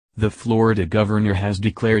The Florida governor has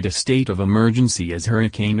declared a state of emergency as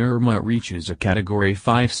Hurricane Irma reaches a Category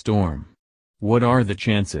 5 storm. What are the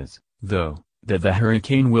chances, though, that the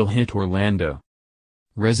hurricane will hit Orlando?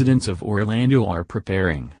 Residents of Orlando are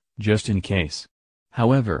preparing, just in case.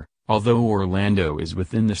 However, although Orlando is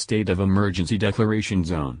within the state of emergency declaration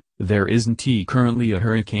zone, there isn't currently a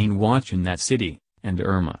hurricane watch in that city, and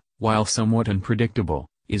Irma, while somewhat unpredictable,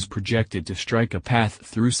 is projected to strike a path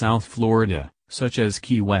through South Florida, such as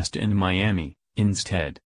Key West and Miami,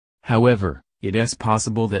 instead. However, it is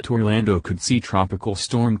possible that Orlando could see tropical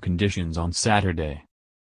storm conditions on Saturday.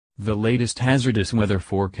 The latest hazardous weather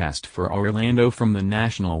forecast for Orlando from the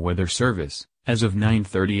National Weather Service, as of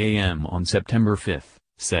 9:30 a.m. on September 5,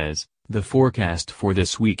 says, the forecast for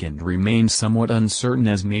this weekend remains somewhat uncertain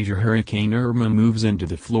as Major Hurricane Irma moves into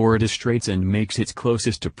the Florida Straits and makes its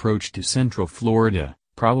closest approach to central Florida,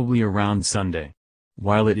 probably around Sunday.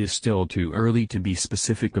 While it is still too early to be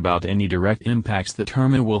specific about any direct impacts that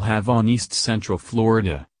Irma will have on east central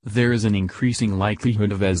Florida, there is an increasing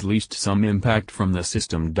likelihood of at least some impact from the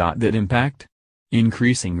system. That impact?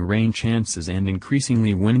 Increasing rain chances and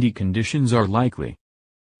increasingly windy conditions are likely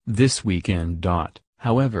this weekend.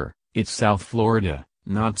 However, it's South Florida,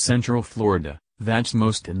 not Central Florida, that's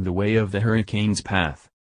most in the way of the hurricane's path.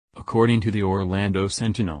 According to the Orlando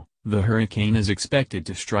Sentinel, the hurricane is expected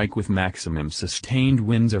to strike with maximum sustained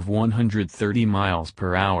winds of 130 miles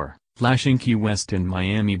per hour, lashing Key West and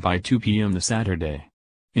Miami by 2 p.m. the Saturday.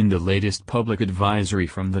 In the latest public advisory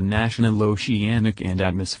from the National Oceanic and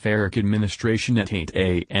Atmospheric Administration at 8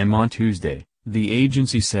 a.m. on Tuesday, the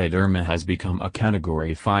agency said Irma has become a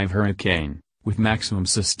Category 5 hurricane, with maximum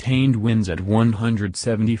sustained winds at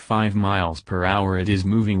 175 miles per hour. It is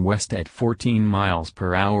moving west at 14 miles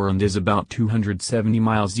per hour and is about 270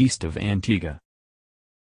 miles east of Antigua.